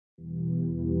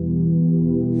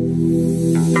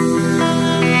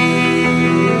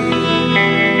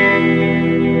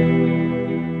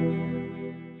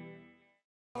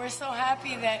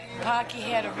Pocky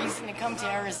had a reason to come to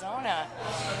Arizona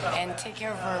and take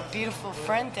care of her beautiful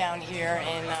friend down here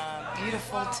in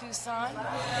beautiful Tucson.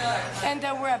 And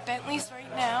we're at Bentley's right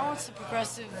now. It's a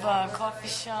progressive coffee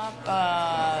shop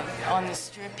on the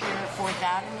strip here at 4th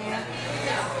Avenue.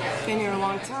 Been here a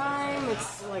long time.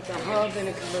 It's like a hub and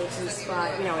a conversion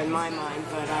spot, you know, in my mind,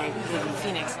 but I live in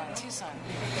Phoenix, not Tucson.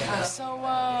 So,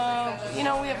 you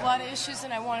know, we have a lot of issues,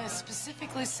 and I want to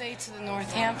specifically say to the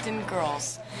Northampton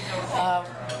girls,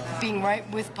 being right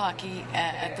with Pocky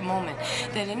at the moment,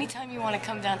 that anytime you want to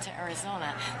come down to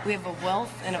Arizona, we have a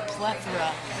wealth and a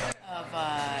plethora of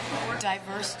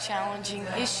diverse, challenging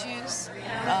issues,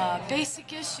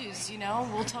 basic issues, you know.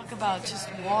 We'll talk about just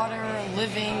water,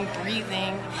 living,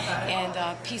 breathing, and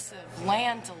a piece of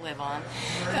land to live on.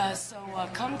 So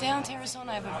come down to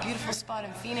Arizona. I have a beautiful spot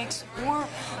in Phoenix, or,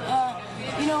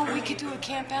 you know, we could do a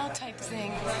camp out type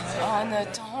thing on the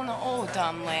Tohono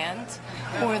O'odham land,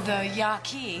 or the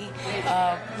Yaqui,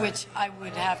 which I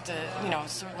would have to, you know,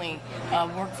 certainly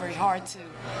work very hard to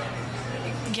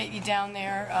get you down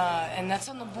there, and that's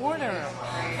on the border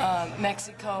of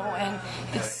Mexico, and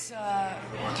it's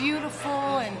beautiful,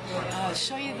 and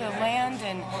show you the land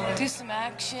and do some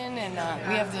action, and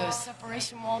we have the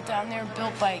separation wall down there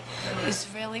built by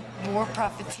Israeli war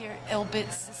profiteer Elbit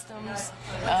systems,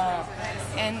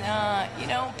 and you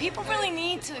know, people really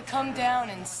need to come down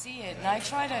and see it, and I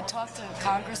try to talk to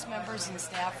Congress members and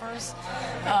staffers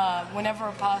whenever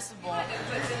possible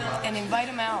and invite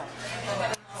them out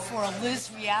for a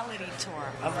Liz reality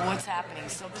tour of what's happening.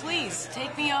 So please,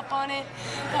 take me up on it.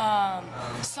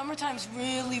 Summertime's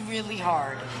really, really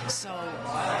hard. So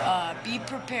be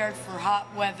prepared for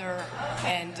hot weather,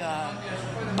 and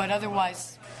but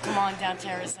otherwise, come on down to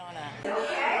Arizona. If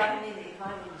I'm in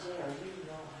jail, you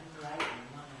know I'm writing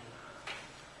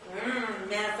mine.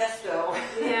 Manifesto.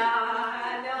 Yeah,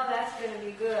 I know that's going to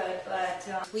be good, but...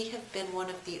 We have been one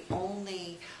of the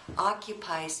only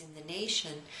occupies in the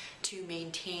nation to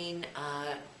maintain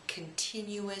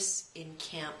continuous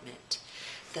encampment.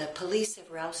 The police have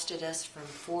rousted us from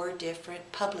 4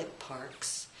 different public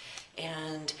parks,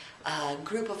 and a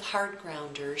group of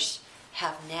hardgrounders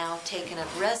have now taken up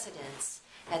residence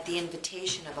at the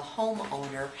invitation of a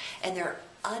homeowner, and they're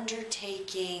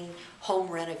undertaking home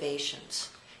renovations,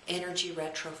 energy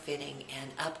retrofitting,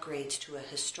 and upgrades to a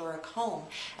historic home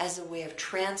as a way of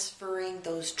transferring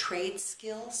those trade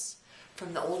skills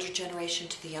from the older generation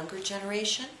to the younger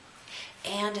generation,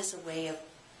 and as a way of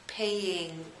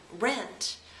paying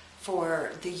rent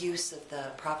for the use of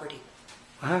the property.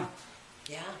 Wow.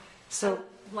 Yeah. So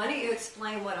why don't you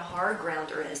explain what a hard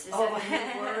grounder is? Is that a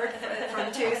new word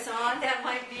from Tucson? That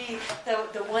might be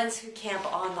the ones who camp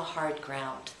on the hard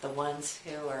ground, the ones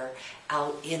who are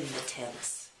out in the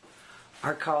tents.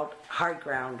 Are called hard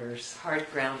grounders. Hard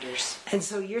grounders. And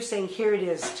so you're saying here it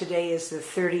is, today is the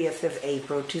 30th of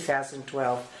April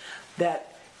 2012,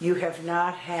 that you have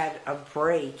not had a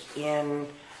break in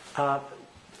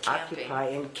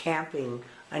Occupy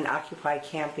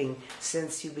camping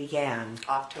since you began.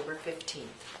 October 15th.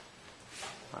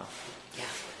 Wow. Yeah.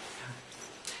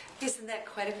 Isn't that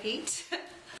quite a feat?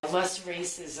 Less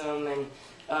racism and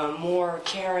more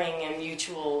caring and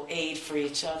mutual aid for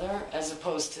each other, as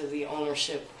opposed to the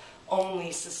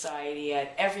ownership-only society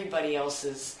at everybody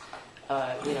else's,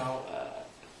 Foster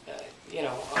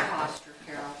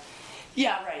care.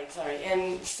 Yeah, right, sorry.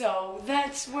 And so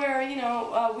that's where,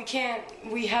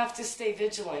 we have to stay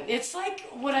vigilant. It's like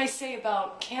what I say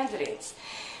about candidates.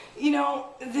 You know,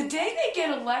 the day they get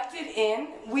elected in,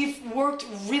 we've worked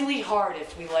really hard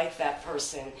if we like that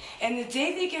person. And the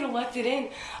day they get elected in,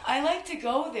 I like to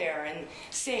go there and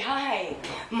say, hi,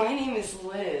 my name is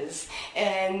Liz,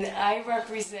 and I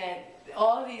represent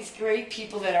all these great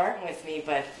people that aren't with me,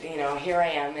 but, here I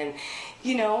am. And,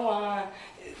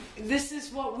 this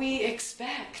is what we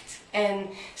expect.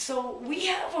 And so we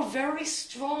have a very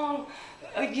strong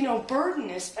burden,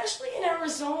 especially in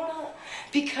Arizona,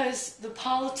 because the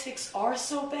politics are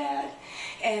so bad,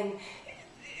 and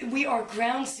we are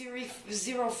ground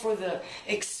zero for the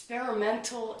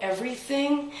experimental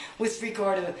everything with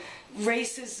regard to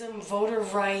racism, voter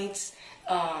rights,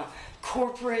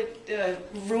 corporate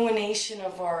ruination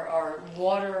of our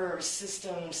water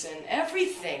systems and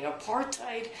everything,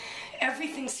 apartheid,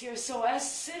 everything's here. So as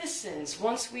citizens,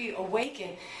 once we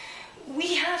awaken,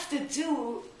 we have to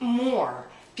do more,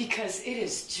 because it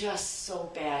is just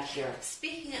so bad here.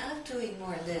 Speaking of doing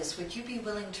more, Liz, would you be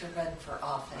willing to run for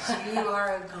office? You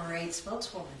are a great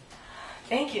spokeswoman.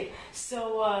 Thank you.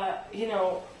 So,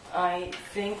 I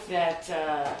think that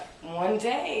one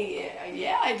day,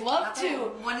 I'd love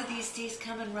to. One of these days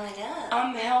coming right up.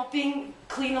 I'm helping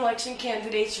clean election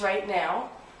candidates right now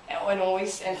and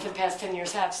always, and for the past 10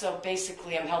 years have. So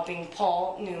basically, I'm helping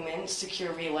Paul Newman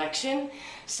secure re-election,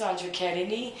 Sandra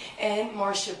Kennedy, and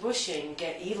Marcia Bushing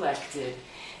get elected.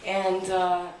 And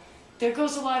there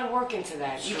goes a lot of work into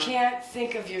that. You can't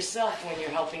think of yourself when you're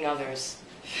helping others.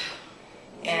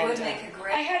 You would make a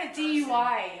great I had a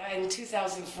DUI in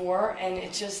 2004, and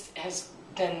it just has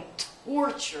been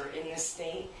torture in this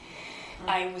state.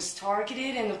 I was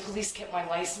targeted, and the police kept my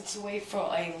license away for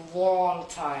a long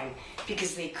time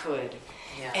because they could.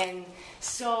 Yeah. And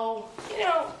so, you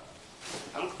know,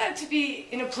 I'm glad to be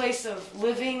in a place of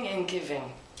living and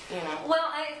giving, you know. Well,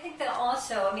 I think that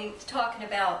also, I mean, talking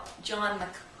about John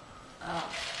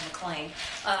McCain,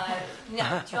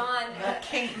 John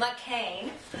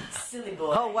McCain. Silly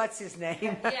boy. Oh, what's his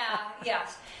name? Yeah,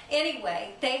 yes.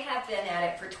 Anyway, they have been at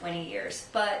it for 20 years,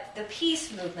 but the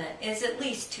peace movement is at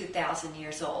least 2,000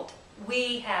 years old.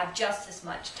 We have just as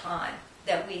much time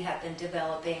that we have been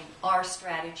developing our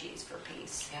strategies for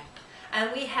peace. Yeah.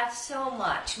 And we have so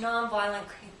much nonviolent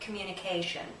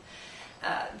communication.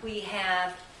 We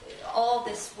have all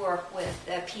this work with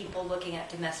people looking at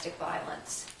domestic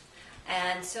violence.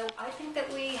 And so I think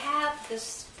that we have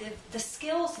the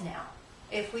skills now,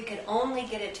 if we could only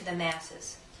get it to the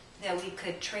masses, that we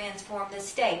could transform the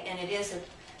state, and it is a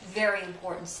very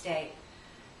important state.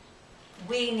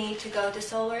 We need to go to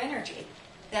solar energy.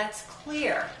 That's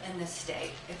clear in this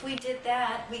state. If we did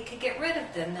that, we could get rid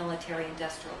of the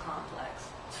military-industrial complex.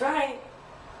 That's right.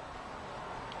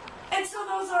 And so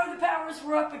those are the powers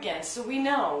we're up against. So we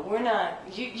know we're not.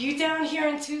 You down here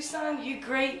in Tucson, you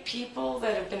great people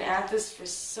that have been at this for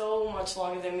so much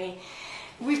longer than me.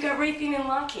 We've got Raytheon and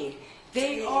Lockheed.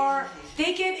 They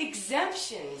get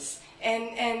exemptions.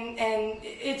 And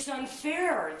it's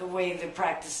unfair the way the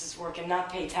practices work, and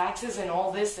not pay taxes and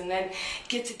all this, and then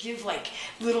get to give like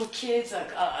little kids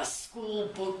a school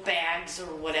book bags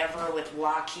or whatever with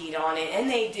Lockheed on it, and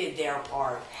they did their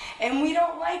part. And we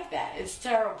don't like that. It's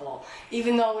terrible.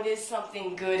 Even though it is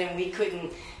something good, and we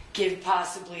couldn't give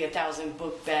possibly 1,000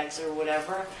 book bags or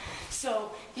whatever.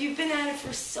 So you've been at it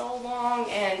for so long,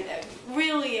 and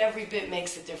really every bit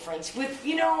makes a difference. With,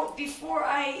 you know, before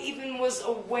I even was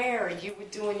aware you were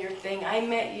doing your thing, I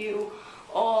met you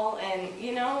all, and,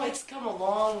 you know, it's come a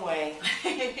long way.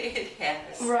 It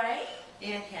has. Right?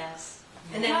 It has.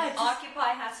 And then Yeah, it's just-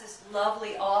 Occupy has this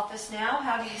lovely office now.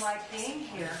 How do you like being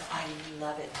here? I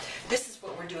love it. This is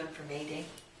what we're doing for May Day.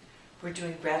 We're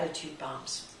doing gratitude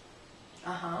bombs.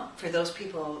 Uh-huh. For those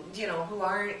people, you know, who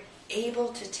aren't able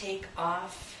to take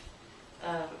off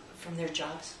from their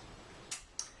jobs.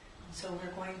 So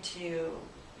we're going to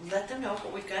let them know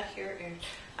what we've got here.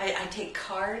 I take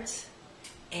cards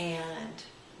and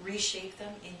reshape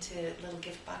them into little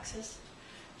gift boxes.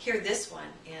 Here, this one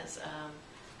is,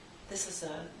 this is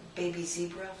a baby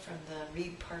zebra from the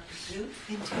Reed Park Zoo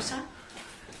in Tucson.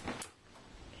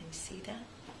 Can you see that?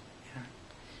 Yeah.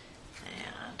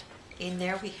 And in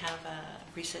there we have a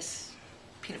Reese's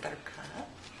peanut butter cup.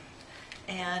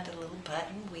 And a little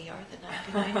button, we are the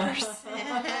 99%.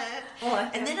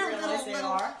 And then a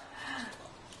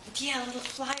little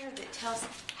flyer that tells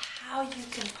how you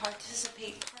can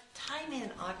participate part-time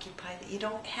in Occupy, that you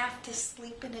don't have to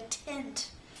sleep in a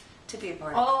tent to be a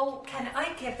part of it. Oh, can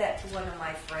I give that to one of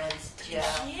my friends, Joe?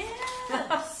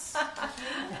 Yes.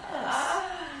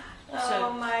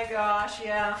 Oh my gosh,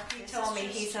 yeah. He told me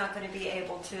he's not going to be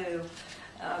able to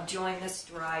join the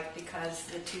strike because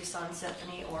the Tucson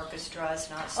Symphony Orchestra is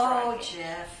not striking. Oh,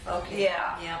 Jeff. Okay.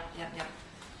 Yeah. Yep.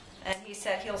 And he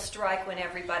said he'll strike when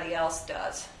everybody else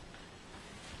does.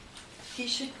 He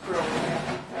should grow up.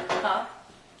 Huh?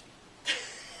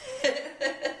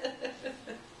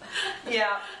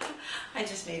 Yeah. I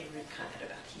just made a rude comment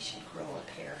about he should grow a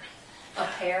pair. A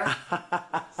pair?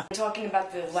 Talking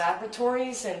about the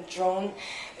laboratories and drone,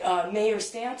 Mayor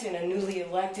Stanton, a newly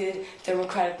elected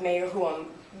Democratic mayor who I'm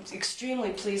extremely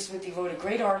pleased with, he wrote a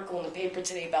great article in the paper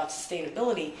today about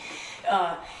sustainability.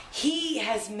 He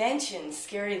has mentioned,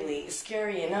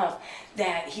 scary enough,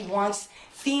 that he wants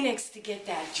Phoenix to get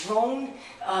that drone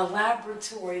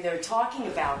laboratory they're talking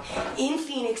about. In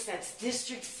Phoenix, that's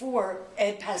District 4,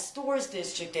 Ed Pastor's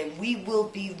district, and we will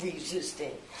be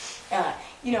resisting.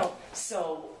 You know,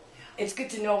 so it's good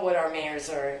to know what our mayors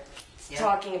are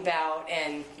talking about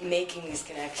and making these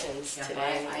connections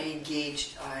today. I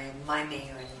engaged my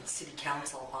mayor and city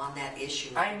council on that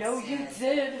issue. I know you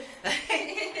did.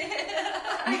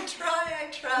 I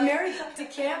try. Mary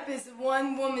DeCamp is a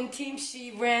one-woman team.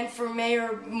 She ran for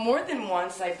mayor more than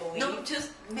once, I believe. No,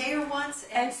 just mayor once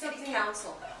and city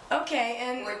council. Okay,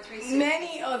 and Or 3 cities.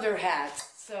 many other hats.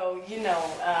 So, you know,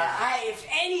 if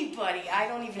anybody, I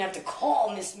don't even have to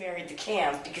call Miss Mary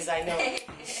DeCamp because I know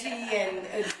she and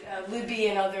Libby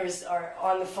and others are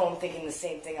on the phone thinking the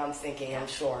same thing I'm thinking, I'm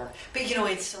sure. But you know,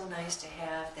 it's so nice to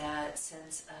have that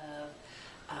sense of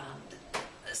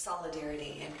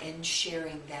solidarity and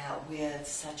sharing that with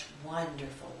such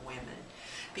wonderful women.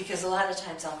 Because a lot of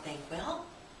times I'll think, well,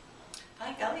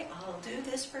 by golly, I'll do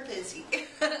this for Lizzie.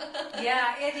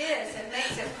 Yeah, it is. It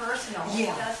makes it personal,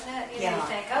 Yeah. doesn't it? You Yeah. know, you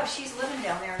think, oh, she's living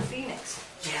down there in Phoenix.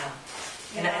 Yeah.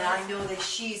 You And know, I know that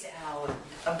she's out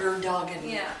a bird dogging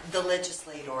Yeah. the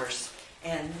legislators.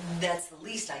 And that's the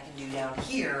least I can do down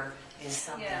here is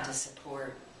something Yeah. to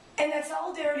support. And that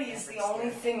solidarity is the only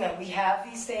thing that we have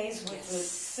these days with the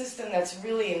system that's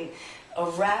really in a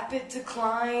rapid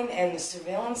decline and the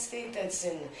surveillance state that's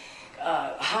in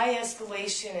high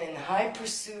escalation and high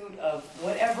pursuit of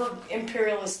whatever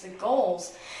imperialistic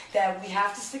goals, that we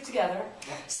have to stick together.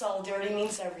 Solidarity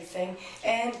means everything.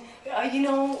 And,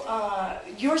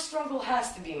 your struggle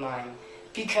has to be mine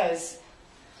because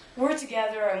we're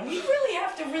together and we really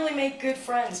have to really make good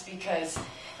friends because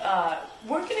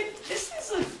this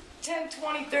is a 10,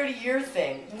 20, 30-year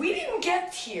thing. We didn't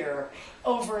get here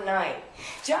overnight.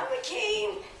 John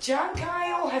McCain, John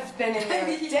Kyle have been in there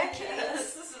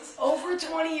decades, over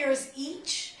 20 years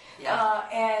each. Yeah.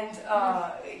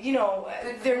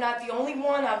 They're not the only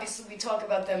one. Obviously, we talk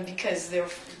about them because they're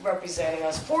representing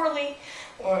us poorly,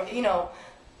 or,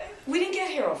 we didn't get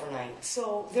here overnight.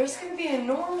 So there's going to be an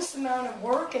enormous amount of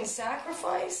work and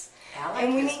sacrifice. Alec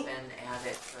And we has need- been at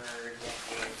it for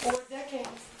decades.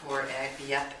 4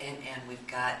 decades. And we've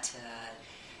got to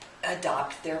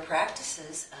adopt their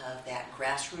practices of that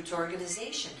grassroots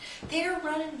organization. They're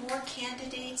running more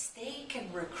candidates. They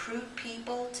can recruit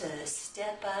people to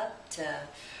step up, to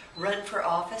run for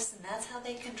office, and that's how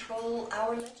they control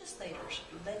our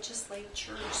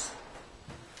legislatures.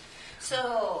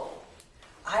 So,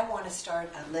 I want to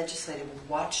start a legislative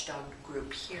watchdog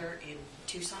group here in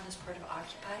Tucson as part of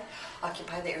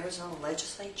Occupy the Arizona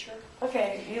Legislature.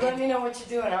 Okay, you let me know what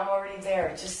you're doing. I'm already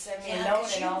there. Just send me a note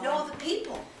 'cause and you I'll know the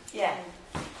people. Yeah.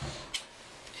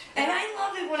 And I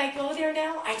love it when I go there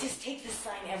now. I just take the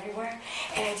sign everywhere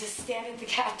and I just stand at the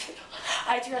Capitol.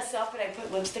 I dress up and I put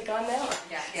lipstick on now.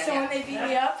 So when they beat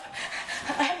me up,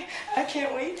 I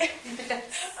can't wait.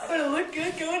 I'm going to look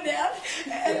good going down.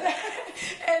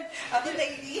 And Other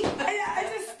lady. I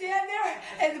just stand there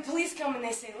and the police come and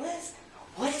they say, Liz,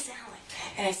 what is Alec?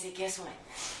 And I say, guess what?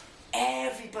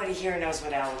 Everybody here knows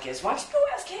what Alec is. Why don't you go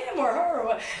ask him or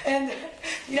her? And,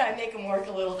 I make them work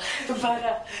a little.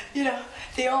 But,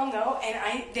 they all know. And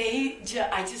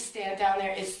I just stand down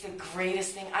there. It's the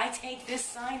greatest thing. I take this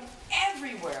sign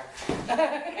everywhere.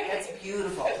 That's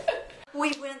beautiful.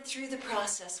 We went through the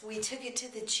process. We took it to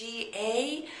the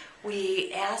GA.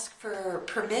 We asked for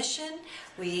permission.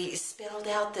 We spelled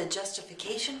out the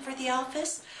justification for the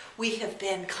office. We have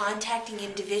been contacting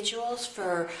individuals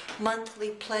for monthly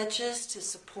pledges to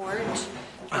support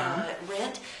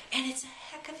rent, and it's a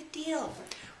heck of a deal.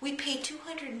 We pay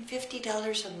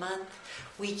 $250 a month.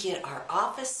 We get our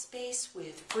office space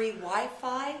with free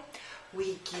Wi-Fi.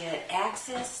 We get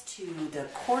access to the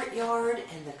courtyard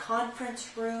and the conference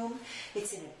room.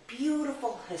 It's in a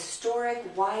beautiful,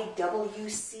 historic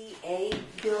YWCA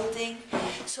building.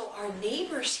 So our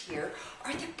neighbors here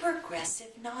are the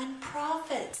progressive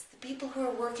nonprofits, the people who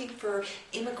are working for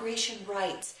immigration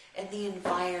rights and the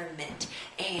environment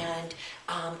and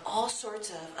all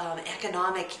sorts of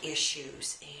economic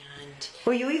issues. And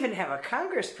Well, you even have a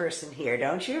congressperson here,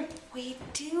 don't you? we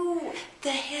do.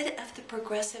 The head of the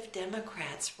Progressive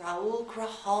Democrats, Raul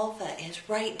Grijalva, is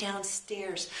right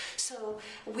downstairs. So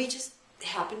we just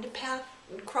happen to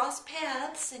cross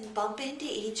paths and bump into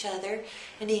each other,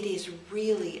 and it is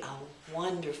really a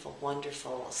wonderful,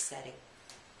 wonderful setting.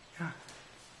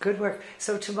 Good work.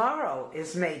 So tomorrow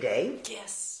is May Day,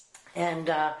 Yes. and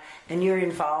you're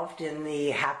involved in the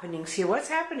happenings here. What's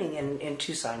happening in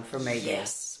Tucson for May Day?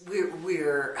 Yes,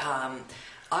 we're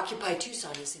Occupy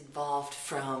Tucson is involved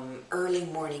from early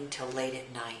morning till late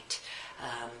at night.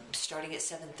 Starting at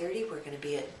 7:30, we're going to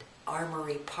be at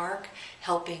Armory Park,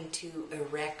 helping to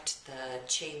erect the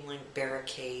chain link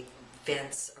barricade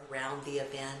fence around the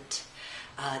event.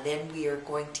 Then we are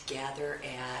going to gather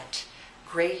at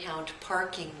Greyhound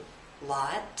parking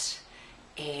lot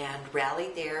and rally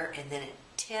there, and then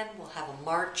at 10 we'll have a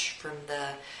march from the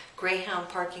Greyhound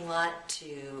parking lot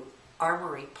to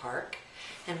Armory Park.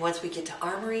 And once we get to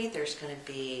Armory, there's going to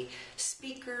be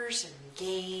speakers and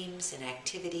games and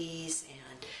activities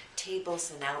and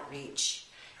tables and outreach.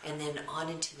 And then on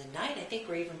into the night, I think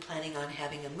we're even planning on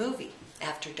having a movie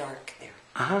after dark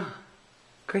there.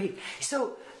 Great.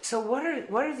 So what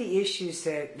are the issues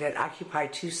that Occupy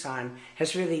Tucson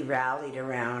has really rallied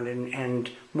around and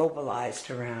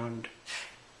mobilized around?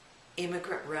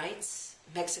 immigrant rights,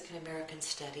 Mexican American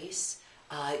studies,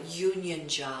 union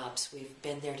jobs. We've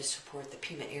been there to support the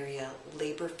Pima Area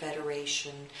Labor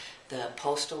Federation, the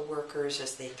postal workers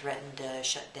as they threatened to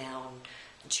shut down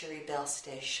Cherry Bell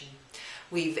Station.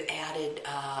 We've added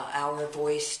our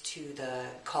voice to the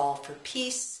call for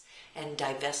peace and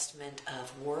divestment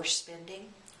of war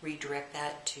spending, redirect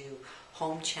that to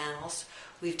home channels.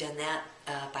 We've done that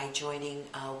by joining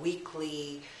a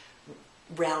weekly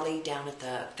rally down at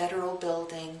the Federal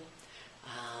Building.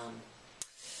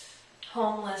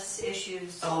 Homeless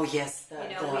issues. Oh yes,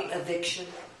 the eviction.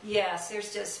 Yes,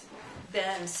 there's just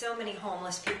been so many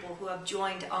homeless people who have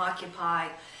joined Occupy,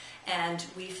 and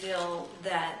we feel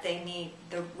that they need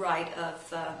the right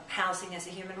of housing as a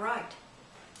human right.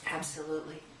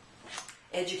 Absolutely.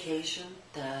 Education,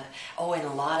 and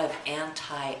a lot of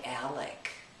anti-ALEC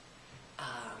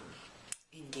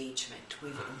engagement.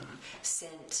 We've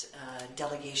sent a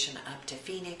delegation up to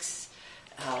Phoenix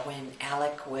when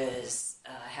ALEC was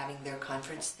having their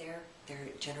conference there, their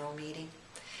general meeting.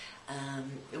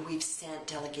 We've sent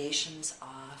delegations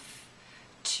off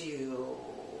to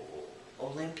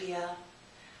Olympia.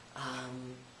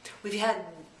 We've had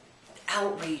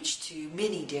outreach to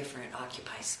many different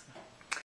Occupy